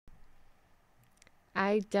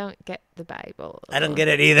I don't get the Bible. I don't get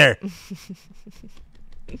it either.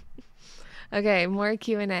 Okay, more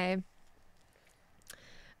Q&A.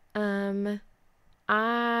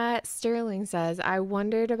 Sterling says, I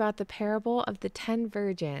wondered about the parable of the 10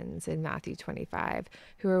 virgins in Matthew 25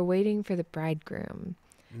 who are waiting for the bridegroom.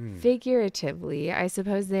 Figuratively, I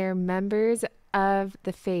suppose they are members of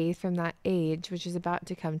the faith from that age, which is about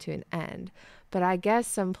to come to an end. But I guess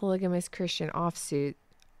some polygamous Christian offshoots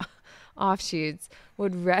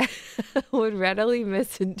would readily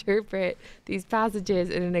misinterpret these passages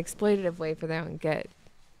in an exploitative way for their own good.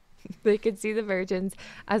 They could see the virgins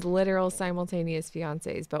as literal simultaneous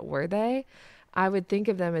fiancés, but were they? I would think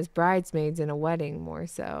of them as bridesmaids in a wedding more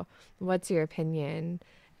so. What's your opinion?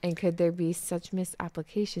 And could there be such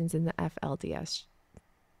misapplications in the FLDS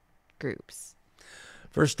groups?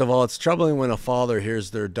 First of all, it's troubling when a father hears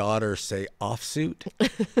their daughter say offsuit.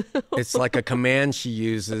 It's like a command she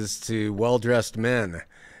uses to well-dressed men.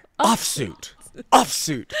 Offsuit.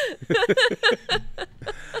 Offsuit.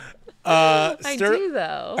 I do,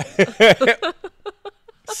 though.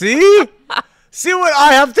 See? See what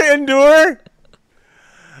I have to endure?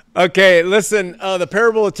 Okay, listen, the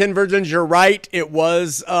parable of 10 virgins, you're right. It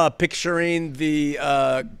was picturing the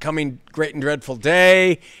coming great and dreadful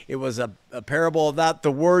day. It was a parable of that.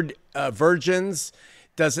 The word virgins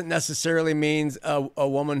doesn't necessarily mean a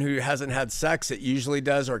woman who hasn't had sex. It usually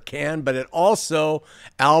does or can, but it also,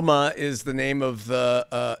 Alma is the name of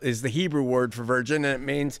is the Hebrew word for virgin, and it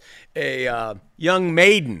means a young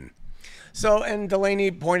maiden. So, and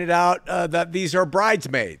Delaney pointed out that these are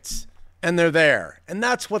bridesmaids. And they're there. And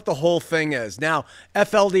that's what the whole thing is. Now,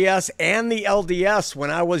 FLDS and the LDS,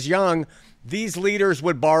 when I was young, these leaders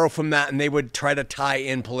would borrow from that and they would try to tie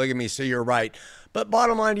in polygamy. So you're right. But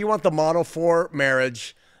bottom line, you want the model for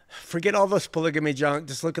marriage. Forget all this polygamy junk.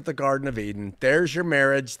 Just look at the Garden of Eden. There's your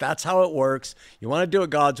marriage. That's how it works. You want to do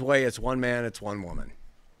it God's way. It's one man. It's one woman.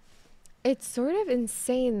 It's sort of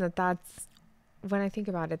insane that that's, when I think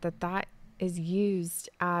about it, that is used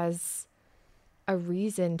as a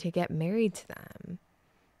reason to get married to them.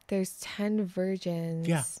 There's 10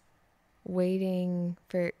 virgins waiting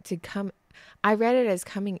to come. I read it as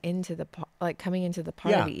coming into the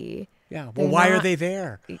party. Yeah. Well, why are they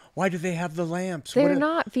there? Why do they have the lamps? They're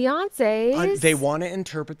not fiancés. They want to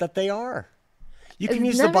interpret that they are. You can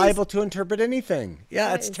use the Bible to interpret anything.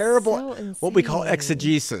 Yeah, it's terrible. So what we call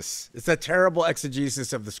exegesis. It's a terrible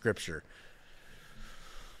exegesis of the scripture.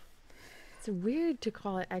 It's weird to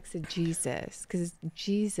call it exegesis because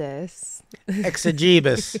Jesus.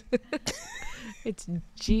 Exegebus. It's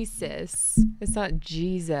Jesus. It's not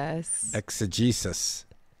Jesus. Exegesis.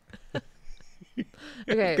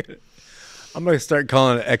 Okay. I'm going to start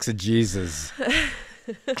calling it exegesis.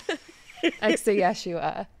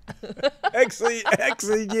 Exe-Yeshua.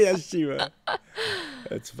 Exe-Yeshua.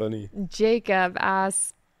 That's funny. Jacob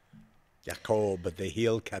asks, Jacob, but the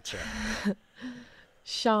heel catcher.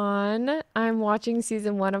 Sean, I'm watching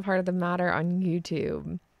season 1 of Heart of the Matter on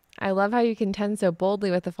YouTube. I love how you contend so boldly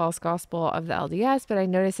with the false gospel of the LDS, but I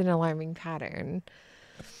notice an alarming pattern.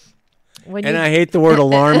 I hate the word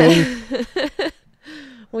alarming.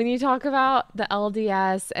 When you talk about the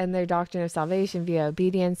LDS and their doctrine of salvation via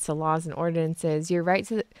obedience to laws and ordinances, you're right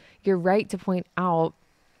to point out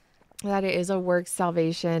that it is a works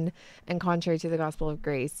salvation and contrary to the gospel of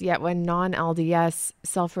grace. Yet when non-LDS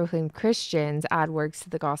self-proclaimed Christians add works to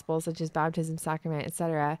the gospel, such as baptism, sacrament,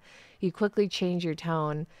 etc., you quickly change your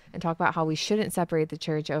tone and talk about how we shouldn't separate the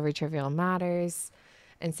church over trivial matters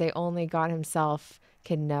and say only God himself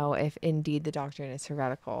can know if indeed the doctrine is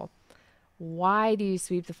heretical. Why do you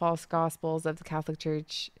sweep the false gospels of the Catholic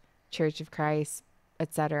Church, Church of Christ,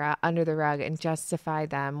 etc., under the rug and justify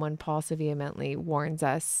them when Paul so vehemently warns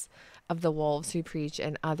us of the wolves who preach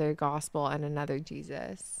another gospel and another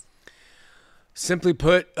Jesus? Simply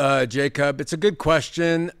put, Jacob, it's a good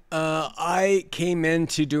question. I came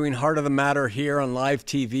into doing Heart of the Matter here on live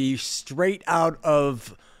TV straight out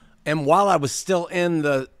of, and while I was still in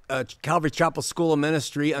the Calvary Chapel School of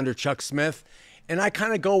Ministry under Chuck Smith, and I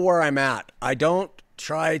kind of go where I'm at. I don't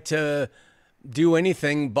try to do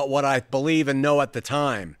anything but what I believe and know at the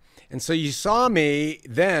time. And so you saw me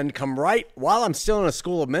then come right while I'm still in a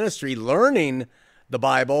school of ministry learning the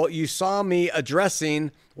Bible. You saw me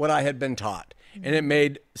addressing what I had been taught, and it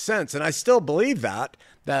made sense. And I still believe that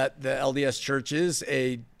the LDS Church is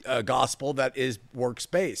a gospel that is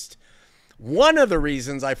works-based. One of the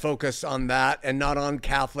reasons I focus on that and not on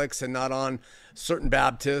Catholics and not on certain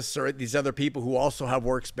Baptists or these other people who also have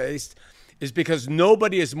works-based is because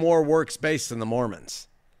nobody is more works-based than the Mormons.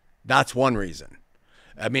 That's one reason.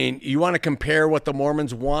 I mean, you want to compare what the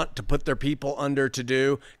Mormons want to put their people under to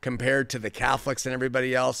do compared to the Catholics and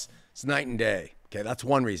everybody else. It's night and day. Okay, that's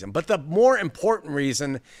one reason. But the more important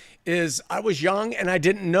reason is I was young and I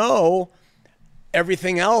didn't know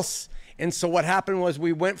everything else. And so what happened was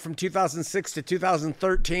we went from 2006 to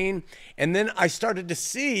 2013, and then I started to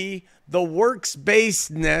see the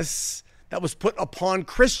works-basedness that was put upon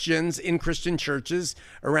Christians in Christian churches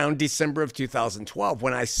around December of 2012.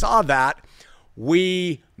 When I saw that,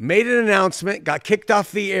 we made an announcement, got kicked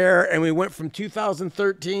off the air, and we went from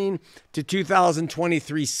 2013 to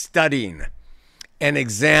 2023 studying and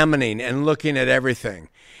examining and looking at everything.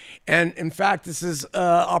 And in fact, this is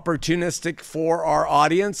opportunistic for our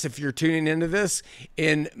audience. If you're tuning into this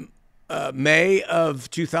in May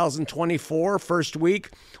of 2024, first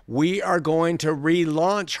week, we are going to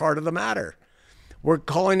relaunch Heart of the Matter. We're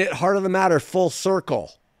calling it Heart of the Matter Full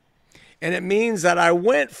Circle. And it means that I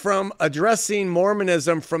went from addressing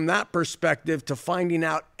Mormonism from that perspective to finding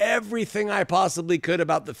out everything I possibly could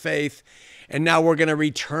about the faith. And now we're going to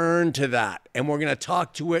return to that. And we're going to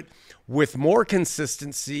talk to it with more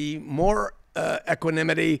consistency, more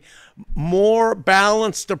equanimity, more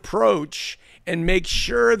balanced approach, and make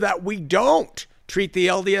sure that we don't treat the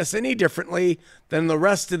LDS any differently than the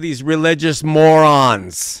rest of these religious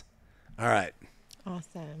morons. All right.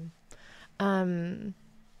 Awesome.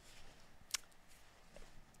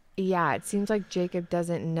 Yeah, it seems like Jacob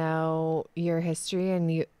doesn't know your history,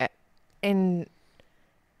 and you, in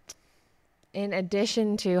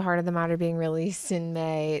addition to Heart of the Matter being released in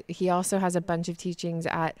May, he also has a bunch of teachings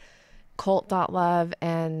at Cult.love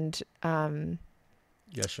and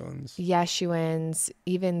Yeshuans,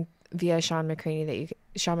 even via Sean McCraney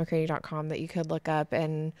SeanMcCraney.com that you could look up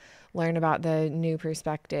and learn about the new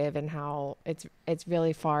perspective and how it's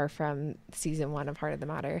really far from season 1 of Heart of the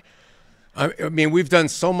Matter. I mean, we've done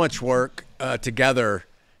so much work together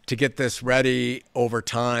to get this ready over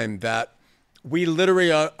time that we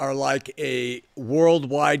literally are like a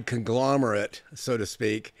worldwide conglomerate, so to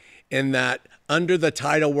speak, in that under the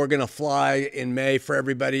title We're Going to Fly in May for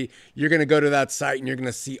everybody, you're going to go to that site and you're going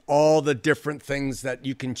to see all the different things that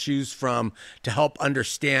you can choose from to help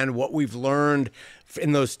understand what we've learned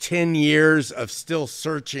in those 10 years of still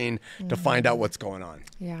searching to find out what's going on.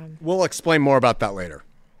 Yeah. We'll explain more about that later.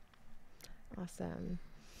 Awesome.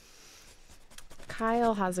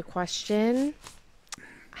 Kyle has a question.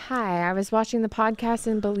 Hi, I was watching the podcast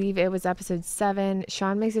and believe it was episode 7.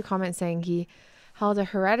 Sean makes a comment saying he held a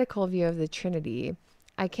heretical view of the Trinity.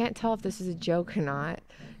 I can't tell if this is a joke or not,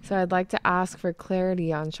 so I'd like to ask for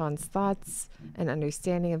clarity on Sean's thoughts and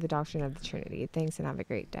understanding of the doctrine of the Trinity. Thanks and have a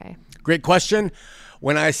great day. Great question.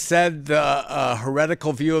 When I said the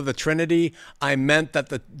heretical view of the Trinity, I meant that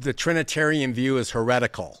the Trinitarian view is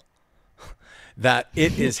heretical. That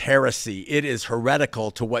it is heresy. It is heretical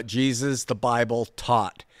to what Jesus, the Bible,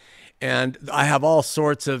 taught. And I have all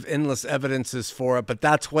sorts of endless evidences for it, but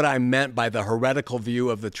that's what I meant by the heretical view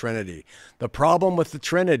of the Trinity. The problem with the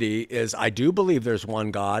Trinity is I do believe there's one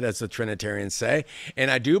God, as the Trinitarians say, and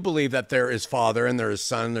I do believe that there is Father and there is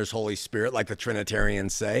Son and there's Holy Spirit, like the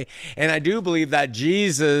Trinitarians say, and I do believe that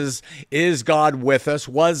Jesus is God with us,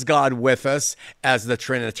 was God with us, as the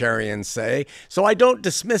Trinitarians say. So I don't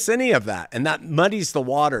dismiss any of that, and that muddies the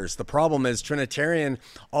waters. The problem is Trinitarian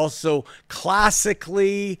also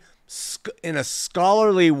classically, in a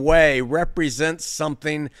scholarly way, represents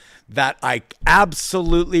something that I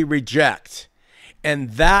absolutely reject.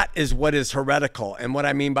 And that is what is heretical. And what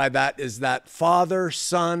I mean by that is that Father,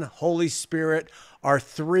 Son, Holy Spirit are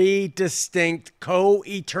 3 distinct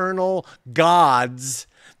co-eternal gods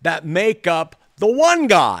that make up the one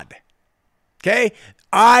God. Okay?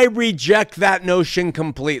 I reject that notion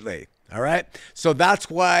completely. All right? So that's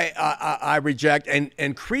why I reject.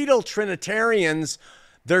 And creedal Trinitarians,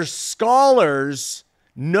 their scholars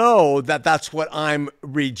know that that's what I'm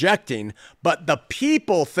rejecting, but the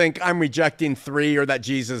people think I'm rejecting 3 or that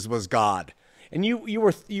Jesus was God. And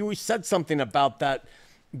you said something about that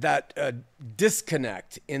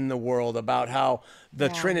disconnect in the world about how the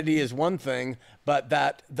Trinity is one thing, but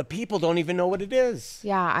that the people don't even know what it is.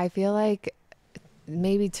 Yeah, I feel like,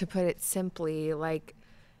 maybe to put it simply, like,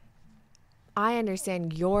 I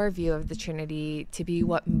understand your view of the Trinity to be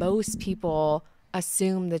what most people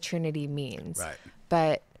assume the Trinity means. Right.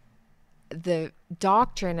 But the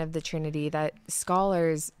doctrine of the Trinity that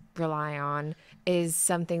scholars rely on is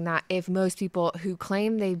something that if most people who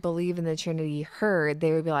claim they believe in the Trinity heard,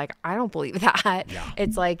 they would be like, I don't believe that. Yeah.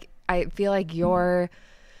 It's like, I feel like your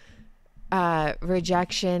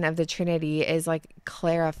rejection of the Trinity is like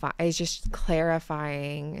clarifying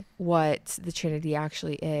what the Trinity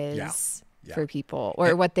actually is. Yeah. for people,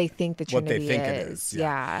 or what they think the what Trinity they think is. it is.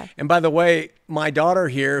 Yeah. And by the way, my daughter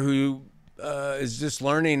here, who is just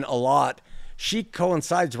learning a lot, she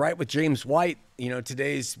coincides right with James White,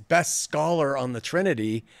 today's best scholar on the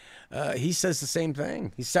Trinity. He says the same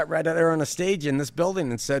thing. He sat right there on a stage in this building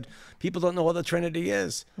and said, people don't know what the Trinity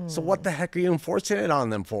is. So what the heck are you enforcing it on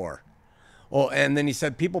them for? Well, and then he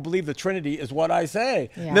said, people believe the Trinity is what I say.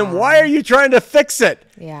 Yeah. Then why are you trying to fix it?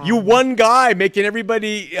 Yeah. You one guy making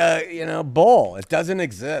everybody, bull. It doesn't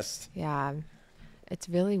exist. Yeah. It's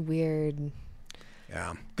really weird.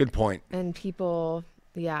 Yeah, good point. And people,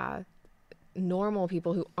 normal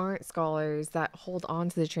people who aren't scholars that hold on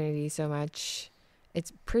to the Trinity so much,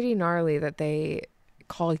 it's pretty gnarly that they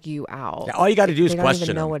call you out. Yeah, all you got to do is They don't question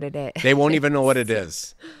even know them. what it is. They won't even know what it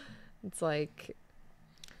is. It's like,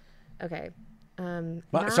 okay.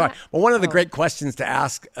 Sorry. Well, one of the great questions to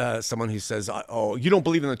ask someone who says, "Oh, you don't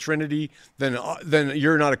believe in the Trinity, then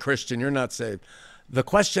you're not a Christian. You're not saved." The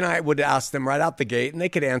question I would ask them right out the gate, and they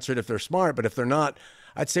could answer it if they're smart, but if they're not,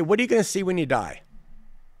 I'd say, "What are you going to see when you die?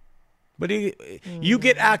 You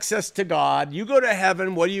get access to God. You go to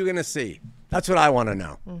heaven. What are you going to see?" That's what I want to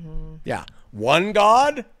know. Mm-hmm. Yeah, one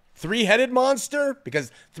God, three-headed monster,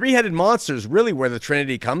 because three-headed monster is really where the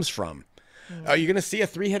Trinity comes from. Are you going to see a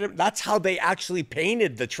three-headed? That's how they actually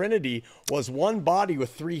painted the Trinity, was one body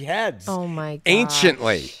with three heads. Oh my gosh.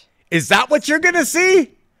 Anciently. Is that what you're going to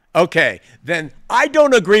see? Okay, then I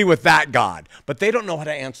don't agree with that God, but they don't know how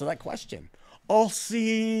to answer that question. I'll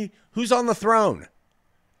see who's on the throne.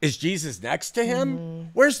 Is Jesus next to him? Mm-hmm.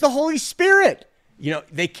 Where's the Holy Spirit?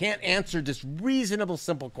 They can't answer just reasonable,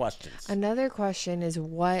 simple questions. Another question is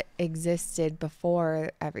what existed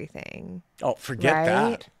before everything? Oh, forget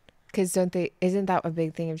that. Because isn't that a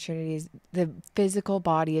big thing of Trinity? Is the physical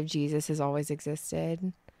body of Jesus has always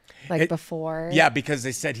existed, before? Yeah, because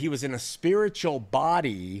they said he was in a spiritual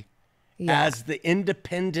body as the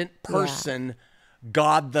independent person,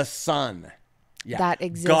 God the Son. Yeah. That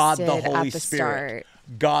existed God the Holy at the Spirit. start.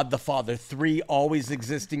 God the Father, three always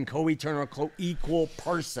existing, co-eternal, co-equal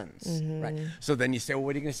persons. Mm-hmm. Right. So then you say, well,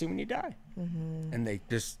 what are you going to see when you die? Mm-hmm. And they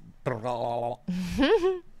just...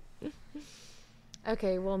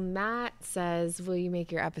 Okay, well, Matt says, will you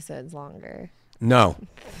make your episodes longer? No.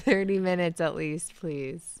 30 minutes at least,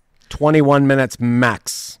 please. 21 minutes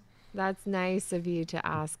max. That's nice of you to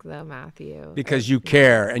ask, though, Matthew. Because you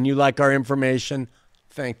care and you like our information.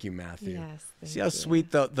 Thank you, Matthew. Yes. See how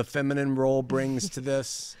sweet the feminine role brings to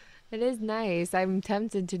this? It is nice. I'm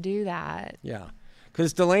tempted to do that. Yeah.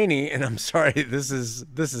 Because Delaney, and I'm sorry, this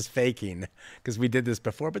is faking because we did this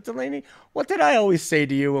before, but Delaney, what did I always say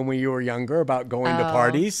to you when you were younger about going to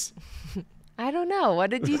parties? I don't know. What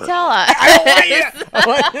did you tell us?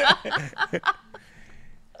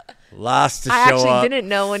 Last to show I actually up, didn't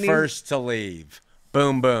know when first to leave.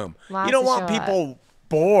 Boom, boom. Last You don't to want show people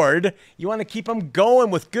bored. You want to keep them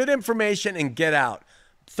going with good information and get out.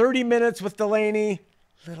 30 minutes with Delaney,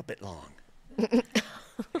 a little bit long.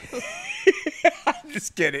 I'm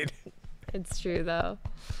just kidding. It's true though.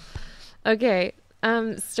 Okay.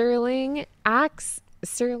 Sterling asks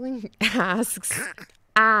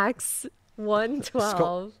Acts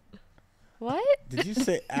 1:12. What? Did you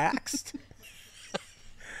say axed?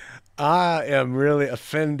 I am really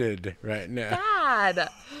offended right now. Bad.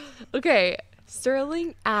 Okay.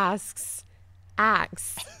 Sterling asks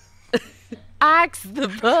Acts the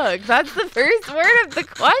book. That's the first word of the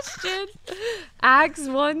question. Acts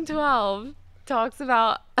 1:12 talks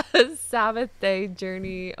about a Sabbath day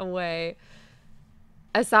journey away.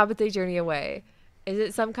 A Sabbath day journey away. Is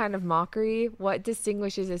it some kind of mockery? What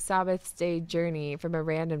distinguishes a Sabbath day journey from a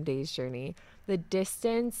random day's journey? The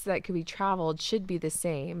distance that could be traveled should be the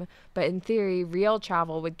same, but in theory, real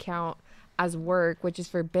travel would count as work, which is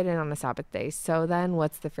forbidden on a Sabbath day. So then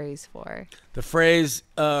what's the phrase for? The phrase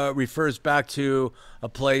refers back to a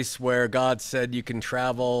place where God said you can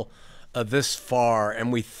travel this far,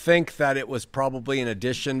 and we think that it was probably an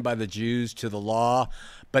addition by the Jews to the law,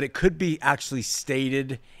 but it could be actually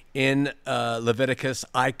stated in Leviticus.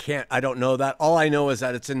 I don't know that. All I know is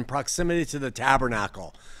that it's in proximity to the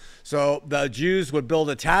tabernacle. So the Jews would build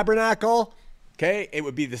a tabernacle, okay? It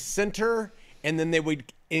would be the center, and then they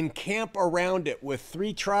would encamp around it with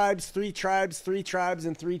three tribes, and three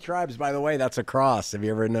tribes. By the way, that's a cross. Have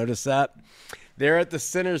you ever noticed that? There at the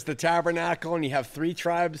center is the tabernacle, and you have three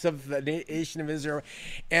tribes of the nation of Israel.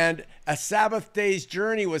 And a Sabbath day's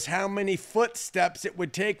journey was how many footsteps it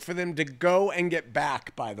would take for them to go and get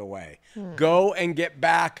back, by the way. Go and get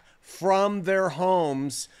back from their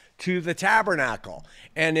homes to the tabernacle.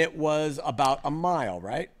 And it was about a mile,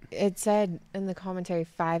 right? It said in the commentary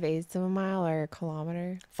 5/8 of a mile or a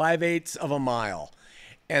kilometer. 5/8 of a mile.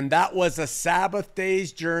 And that was a Sabbath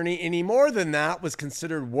day's journey. Any more than that was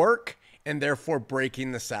considered work and therefore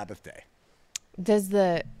breaking the Sabbath day.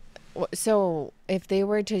 So if they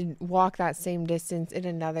were to walk that same distance in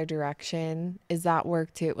another direction, is that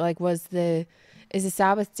work too? Like, is the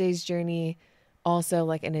Sabbath day's journey also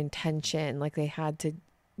like an intention? Like they had to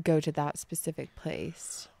go to that specific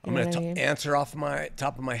place? I'm going to answer off my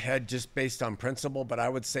top of my head just based on principle, but I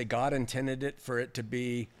would say God intended it for it to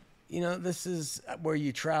be, this is where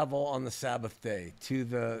you travel on the Sabbath day to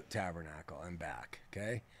the tabernacle and back,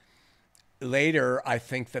 okay? Later, I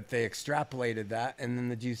think that they extrapolated that, and then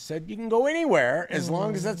the Jews said, you can go anywhere as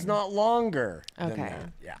long as that's not longer than that.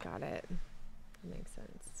 Yeah. Got it. That makes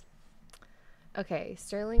sense. Okay,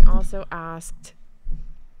 Sterling also asked,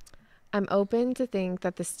 I'm open to think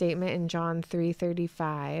that the statement in John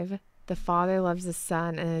 3:35, the Father loves the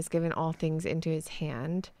Son and has given all things into his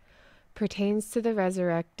hand, pertains to the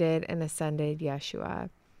resurrected and ascended Yeshua.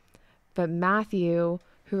 But Matthew,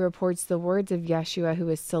 who reports the words of Yeshua, who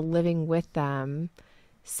is still living with them,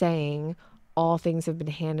 saying, all things have been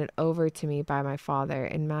handed over to me by my Father,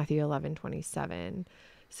 in Matthew 11:27.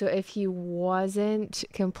 So if he wasn't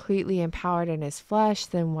completely empowered in his flesh,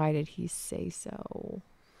 then why did he say so?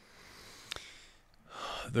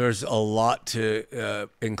 There's a lot to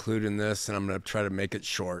include in this, and I'm going to try to make it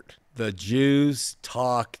short. The Jews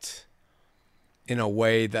talked in a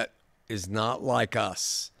way that is not like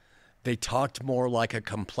us. They talked more like a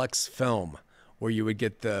complex film where you would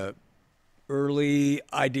get the early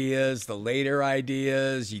ideas, the later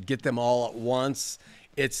ideas, you'd get them all at once.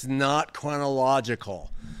 It's not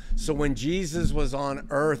chronological. So when Jesus was on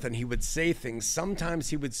earth and he would say things, sometimes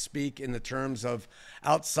he would speak in the terms of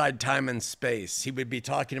outside time and space. He would be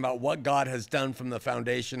talking about what God has done from the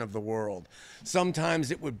foundation of the world.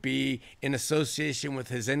 Sometimes it would be in association with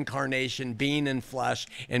his incarnation, being in flesh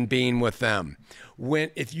and being with them.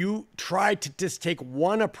 If you try to just take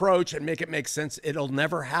one approach and make it make sense, it'll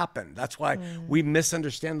never happen. That's why we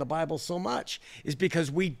misunderstand the Bible so much, is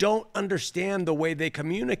because we don't understand the way they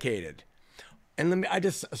communicated. And I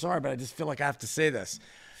just feel like I have to say this.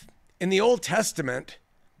 In the Old Testament,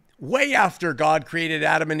 way after God created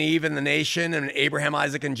Adam and Eve and the nation and Abraham,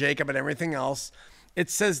 Isaac, and Jacob and everything else, it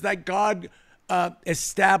says that God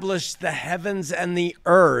established the heavens and the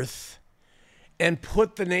earth and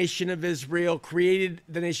put the nation of Israel, created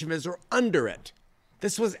the nation of Israel under it.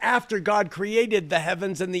 This was after God created the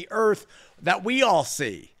heavens and the earth that we all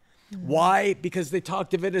see. Why? Because they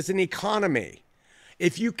talked of it as an economy.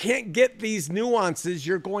 If you can't get these nuances,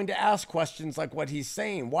 you're going to ask questions like what he's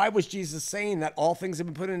saying. Why was Jesus saying that all things have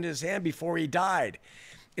been put into his hand before he died?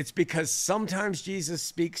 It's because sometimes Jesus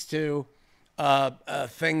speaks to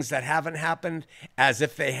things that haven't happened as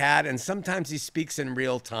if they had, and sometimes he speaks in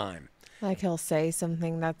real time. Like he'll say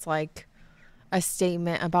something that's like a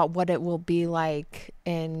statement about what it will be like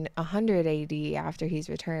in 100 AD after he's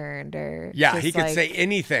returned, or he could say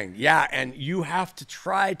anything. And you have to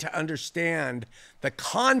try to understand the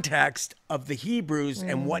context of the Hebrews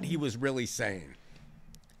and what he was really saying.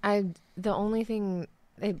 The only thing,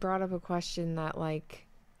 it brought up a question that like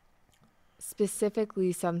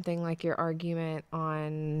specifically something like your argument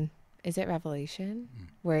on, is it Revelation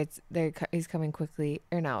where he's coming quickly,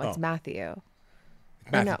 or no, it's Matthew.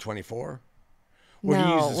 Matthew 24. Where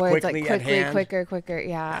it's like quicker.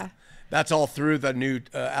 Yeah. That's all through the new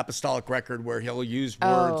apostolic record where he'll use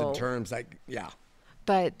words and terms like,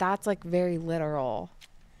 But that's like very literal.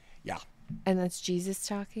 Yeah. And that's Jesus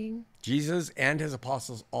talking? Jesus and his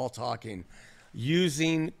apostles all talking,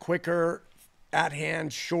 using quicker, at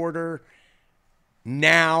hand, shorter,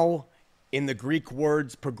 now in the Greek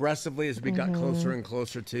words progressively as we got closer and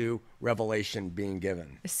closer to revelation being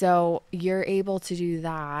given. So you're able to do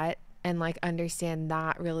that and like understand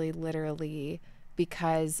that really literally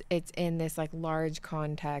because it's in this like large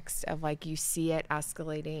context of like you see it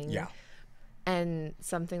escalating. Yeah. And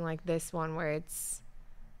something like this one where it's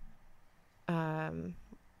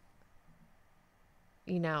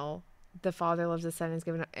the Father loves the Son is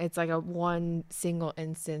given, it's like a one single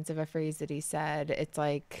instance of a phrase that he said. It's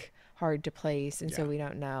like hard to place, and so we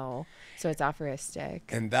don't know. So it's aphoristic.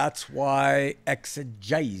 And that's why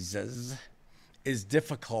exegesis is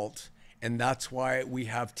difficult, and that's why we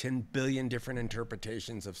have 10 billion different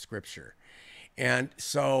interpretations of Scripture. And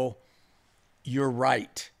so you're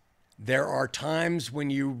right. There are times when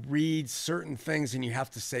you read certain things and you have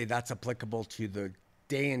to say that's applicable to the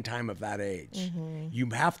day and time of that age. You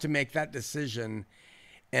have to make that decision.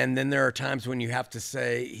 And then there are times when you have to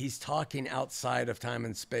say, he's talking outside of time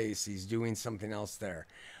and space. He's doing something else there.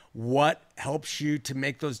 What helps you to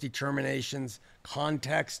make those determinations?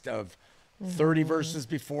 Context of 30 verses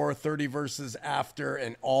before, 30 verses after,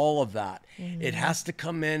 and all of that. It has to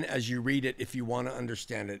come in as you read it if you want to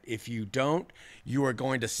understand it. If you don't, you are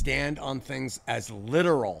going to stand on things as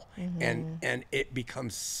literal, and it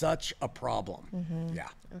becomes such a problem. Yeah.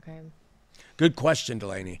 Okay. Good question,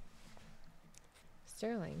 Delaney.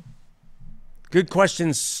 Sterling. Good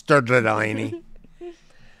question, Delaney.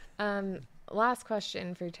 Last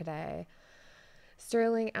question for today.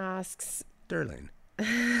 Sterling asks, Sterling.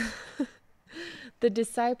 the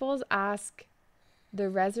disciples ask the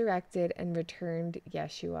resurrected and returned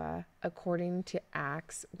Yeshua, according to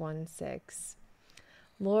Acts 1:6.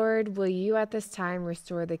 Lord, will you at this time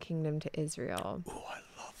restore the kingdom to Israel? Oh, I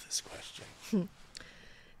love this question.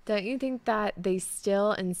 Don't you think that they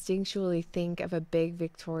still instinctually think of a big,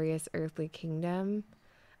 victorious earthly kingdom,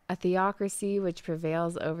 a theocracy which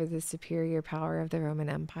prevails over the superior power of the Roman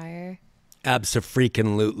Empire?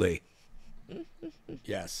 Abso-freaking-lutely.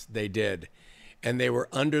 Yes, they did. And they were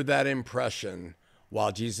under that impression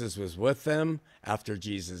while Jesus was with them, after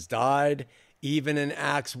Jesus died. Even in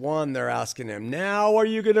Acts 1, they're asking him, now are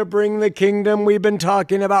you going to bring the kingdom we've been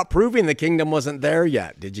talking about? Proving the kingdom wasn't there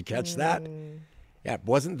yet. Did you catch that? Yeah, it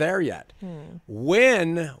wasn't there yet.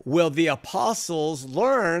 When will the apostles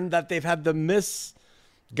learn that they've had the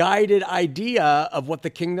misguided idea of what the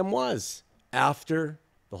kingdom was? After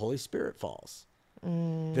the Holy Spirit falls.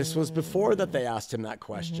 This was before that they asked him that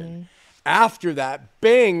question. After that,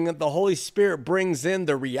 bing, the Holy Spirit brings in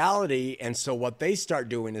the reality. And so what they start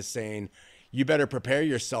doing is saying, you better prepare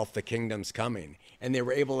yourself, the kingdom's coming. And they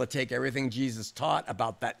were able to take everything Jesus taught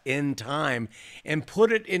about that end time and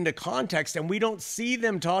put it into context. And we don't see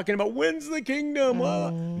them talking about, when's the kingdom?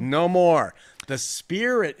 No more. The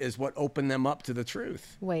Spirit is what opened them up to the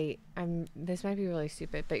truth. Wait, this might be really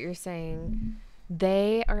stupid, but you're saying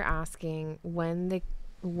they are asking when the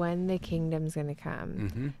kingdom's going to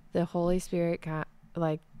come. The Holy Spirit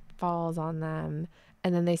falls on them,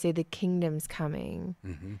 and then they say the kingdom's coming.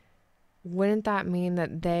 Wouldn't that mean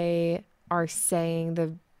that they are saying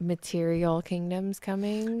the material kingdom's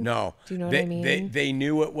coming? No. Do you know what I mean? They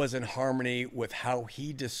knew it was in harmony with how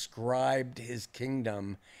he described his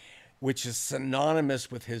kingdom, which is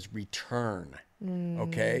synonymous with his return.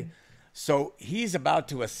 Okay? So he's about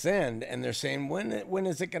to ascend, and they're saying, when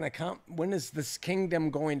is it going to come? When is this kingdom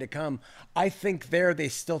going to come? I think they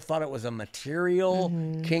still thought it was a material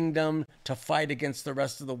kingdom to fight against the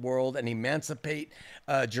rest of the world and emancipate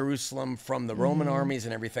Jerusalem from the Roman armies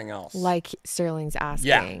and everything else. Like Sterling's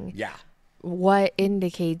asking. Yeah. What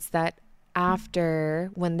indicates that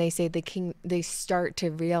after, when they say they start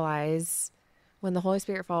to realize, when the Holy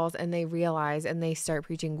Spirit falls and they realize and they start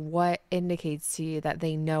preaching, what indicates to you that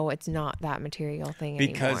they know it's not that material thing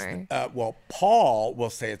anymore? Because, Paul will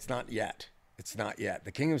say it's not yet. It's not yet.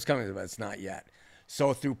 The kingdom's coming, but it's not yet.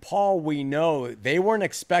 So through Paul, we know they weren't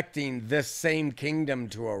expecting this same kingdom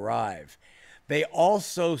to arrive. They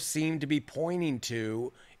also seem to be pointing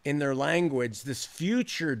to, in their language, this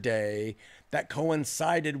future day that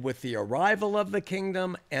coincided with the arrival of the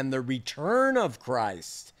kingdom and the return of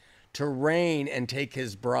Christ to reign and take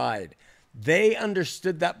his bride. They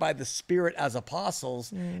understood that by the Spirit as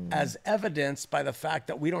apostles, as evidenced by the fact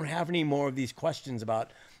that we don't have any more of these questions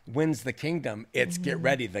about when's the kingdom. It's get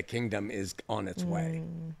ready, the kingdom is on its way.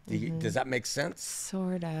 Does that make sense?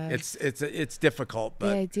 Sort of. It's difficult,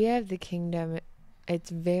 but the idea of the kingdom, it's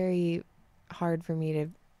very hard for me to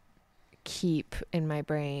keep in my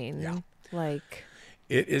brain. Yeah. Like,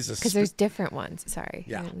 it is because there's different ones. Sorry.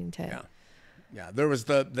 Yeah. I didn't mean to. Yeah, there was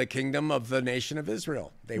the kingdom of the nation of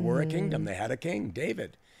Israel. They were a kingdom. They had a king,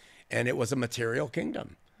 David, and it was a material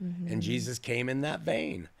kingdom. And Jesus came in that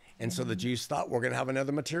vein. And so the Jews thought, we're going to have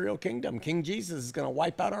another material kingdom. King Jesus is going to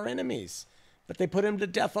wipe out our enemies. But they put him to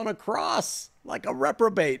death on a cross like a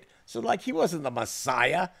reprobate. So like he wasn't the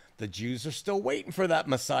Messiah. The Jews are still waiting for that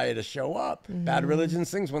Messiah to show up. Bad Religion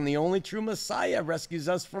sings, when the only true Messiah rescues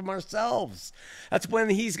us from ourselves. That's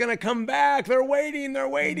when he's going to come back. They're waiting.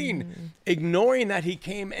 Ignoring that he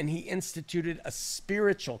came and he instituted a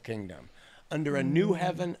spiritual kingdom under a new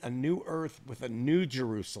heaven, a new earth with a new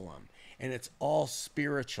Jerusalem. And it's all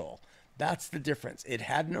spiritual. That's the difference. It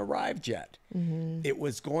hadn't arrived yet. It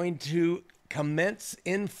was going to commence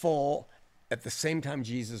in full at the same time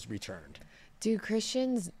Jesus returned. Do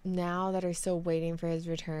Christians now that are still waiting for his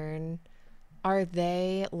return, are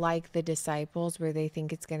they like the disciples where they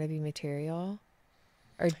think it's going to be material?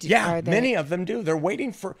 Or are they, many of them do. They're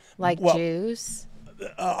waiting for... Jews?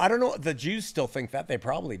 I don't know. The Jews still think that. They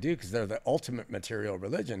probably do because they're the ultimate material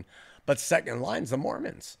religion. But second in line's the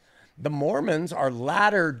Mormons. The Mormons are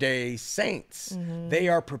latter-day saints. They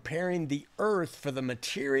are preparing the earth for the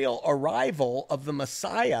material arrival of the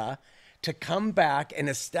Messiah to come back and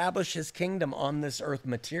establish his kingdom on this earth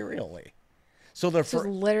materially. So they're So it's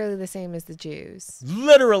literally the same as the Jews.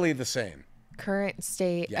 literally the same. Current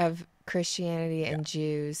state Yeah. of Christianity and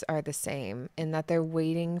Jews are the same in that they're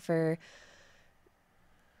waiting for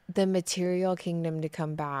the material kingdom to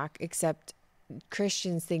come back, except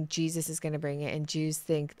Christians think Jesus is going to bring it and Jews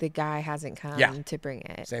think the guy hasn't come Yeah. to bring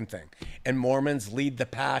it. Same thing. And Mormons lead the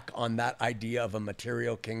pack on that idea of a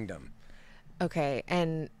material kingdom. Okay,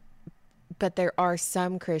 but there are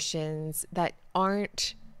some Christians that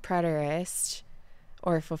aren't preterist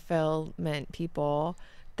or fulfillment people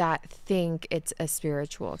that think it's a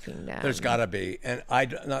spiritual kingdom. There's got to be. And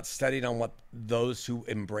I've not studied on what those who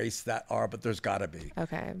embrace that are, but there's got to be.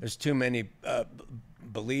 Okay. There's too many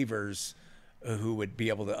believers who would be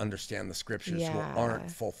able to understand the scriptures who Yeah.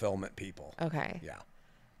 aren't fulfillment people. Okay. Yeah.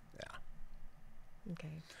 Yeah.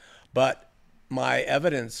 Okay. But my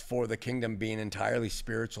evidence for the kingdom being entirely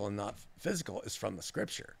spiritual and not physical is from the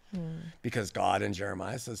scripture. Because God in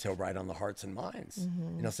Jeremiah says he'll write on the hearts and minds.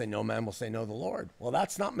 And he'll say, no man will say no to the Lord. Well,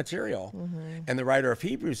 that's not material. And the writer of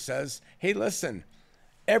Hebrews says, hey, listen,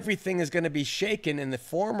 everything is going to be shaken in the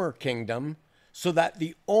former kingdom so that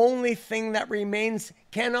the only thing that remains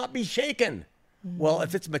cannot be shaken. Well,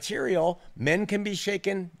 if it's material, men can be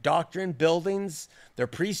shaken, doctrine, buildings, their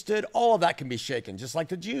priesthood, all of that can be shaken, just like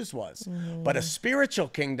the Jews was. But a spiritual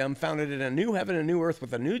kingdom founded in a new heaven and a new earth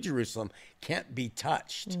with a new Jerusalem can't be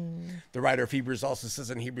touched. The writer of Hebrews also says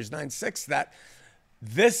in Hebrews 9:6 that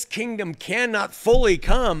this kingdom cannot fully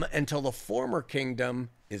come until the former kingdom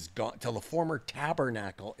is gone, till the former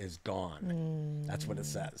tabernacle is gone. That's what it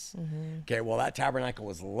says. Okay, well, that tabernacle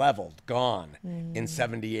was leveled, gone in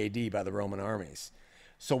 70 AD by the Roman armies.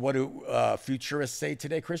 So what do futurists say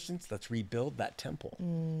today, Christians? Let's rebuild that temple.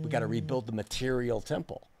 We got to rebuild the material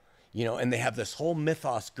temple. You know, and they have this whole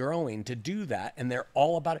mythos growing to do that, and they're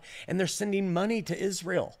all about it. And they're sending money to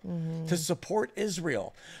Israel to support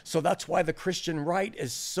Israel. So that's why the Christian right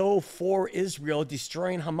is so for Israel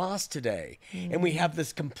destroying Hamas today. And we have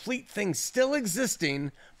this complete thing still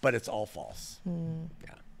existing, but it's all false.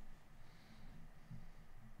 Yeah.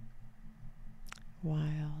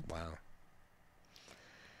 Wild. Wow.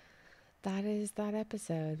 That is that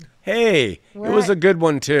episode. Hey, it was a good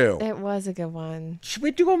one too. It was a good one. Should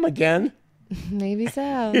we do them again? Maybe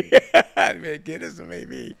so. It is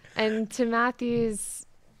maybe. And to Matthew's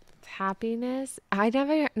happiness, I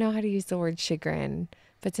never know how to use the word chagrin,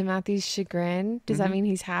 but to Matthew's chagrin, does that mean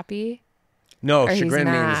he's happy? No, Or he's chagrin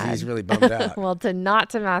means mad. he's really bummed out. Well,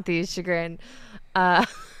 not to Matthew's chagrin,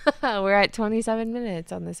 we're at 27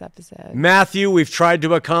 minutes on this episode. Matthew, we've tried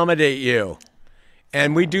to accommodate you.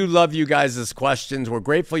 And we do love you guys' questions. We're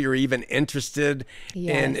grateful you're even interested in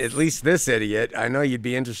Yes. at least this idiot. I know you'd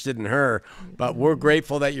be interested in her, but we're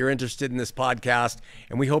grateful that you're interested in this podcast.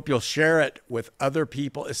 And we hope you'll share it with other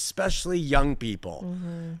people, especially young people.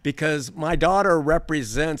 Because my daughter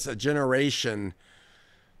represents a generation,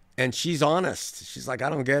 and she's honest. She's like, I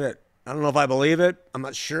don't get it. I don't know if I believe it. I'm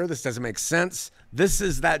not sure. This doesn't make sense. This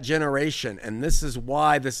is that generation, and this is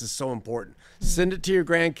why this is so important. Send it to your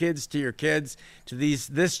grandkids, to your kids, to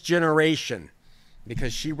this generation,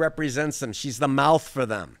 because she represents them. She's the mouth for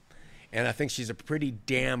them, and I think she's a pretty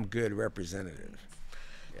damn good representative.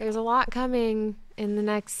 There's a lot coming in the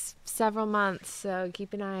next several months, so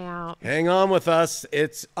keep an eye out. Hang on with us.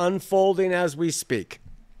 It's unfolding as we speak.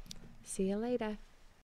 See you later.